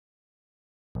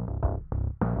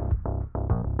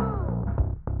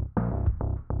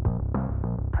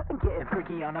getting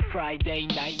freaky on a Friday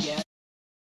night, yeah.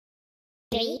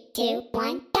 3, 2,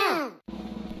 1, go!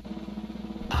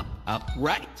 Up, up,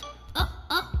 right. Up,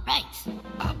 right.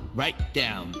 Up, right,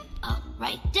 down. Up,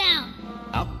 right, down.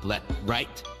 Up, left,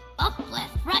 right. Up,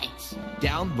 left, right.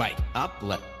 Down, right, up,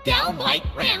 left, Down, right,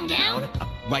 down, down. Up,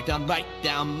 right, down, left,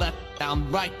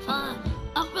 down, right. Up,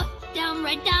 down,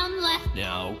 right, down, left.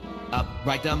 No. Up,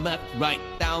 right, down, left, right.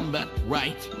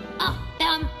 Up,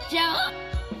 down, down.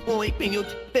 Wait,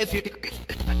 minute.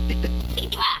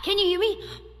 Can you hear me?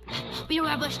 We don't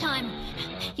have much time.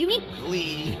 You need...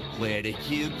 Lee, where did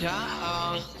you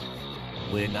go?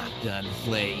 We're not done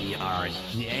playing our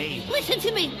game. Listen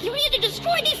to me. You need to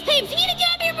destroy these tapes. You need to get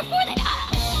out of here before they...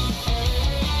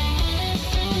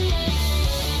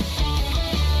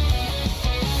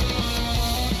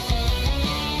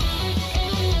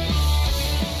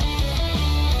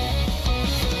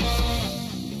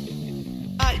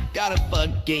 Got a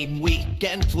fun game we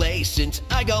can play since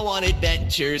I go on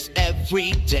adventures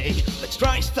every day. Let's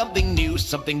try something new,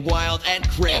 something wild and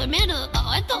crazy. Amanda,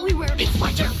 I thought we were... It's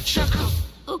my turn, shut up.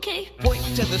 Okay. Point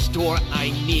to the store, I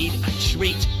need a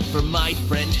treat for my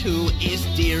friend who is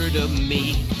dear to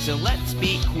me. So let's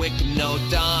be quick, no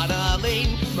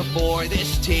dawdling, before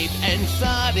this tape ends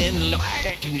suddenly.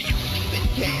 Can you even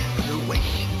care? You're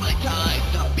wasting my time,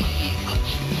 not being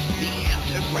the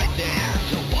answer's right there.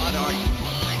 So what are you?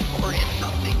 Or if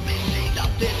something made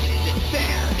up, this isn't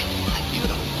fair. It's like you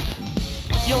don't.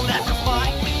 You'll never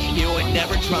find me. You would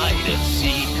never try to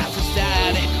see past the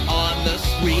static on the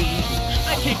screen.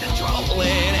 I keep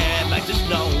controlling and I just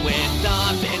know it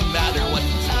doesn't matter what's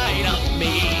inside of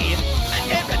me. I've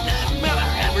never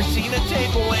ever seen a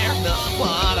tape where the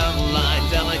bottom line's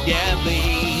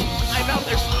elegantly. I'm out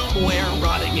there somewhere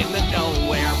rotting in the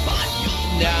nowhere, but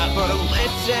you'll never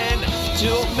listen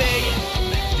to me.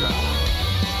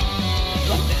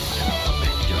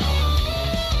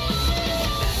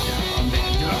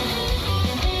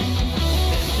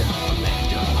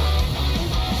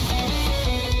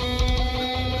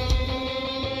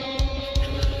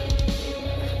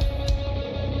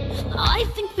 I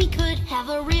think we could have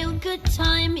a real good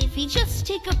time if we just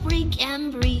take a break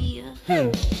and breathe.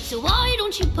 So why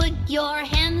don't you put your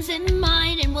hands in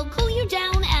mine and we'll cool you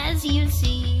down as you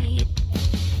see.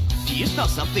 Do you smell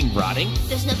something rotting?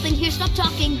 There's nothing here, stop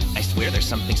talking. I swear there's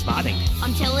something spotting.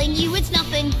 I'm telling you it's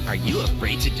nothing. Are you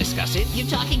afraid to discuss it? You're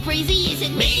talking crazy, is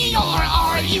it Me or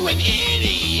are you an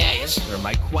idiot? Answer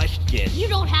my question. You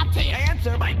don't have to.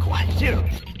 Answer my question.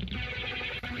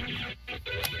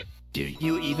 Do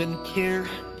you even care?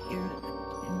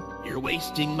 You're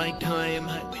wasting my time.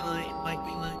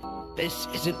 This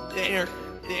isn't there.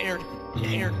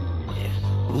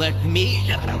 Let me.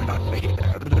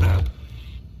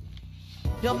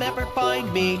 You'll never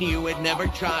find me, you would never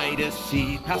try to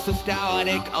see past the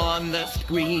static on the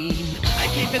screen. I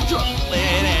keep controlling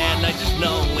and I just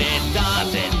know it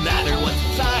doesn't matter what's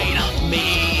inside of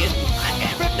me.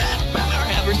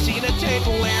 I've never seen a tape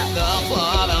where the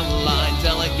bottom line's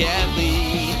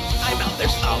elegantly. I'm out there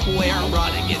somewhere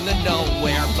rotting in the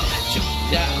nowhere, but you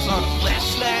guys aren't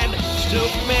listening to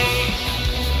me.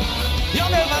 You'll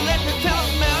never let me tell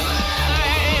me.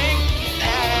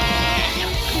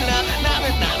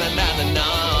 No.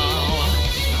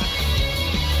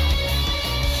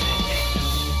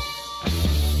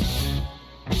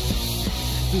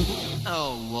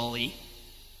 Oh, Wooly.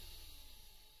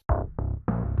 I'm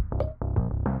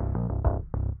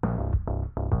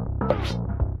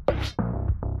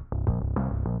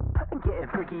getting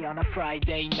freaky on a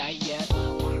Friday night, yeah.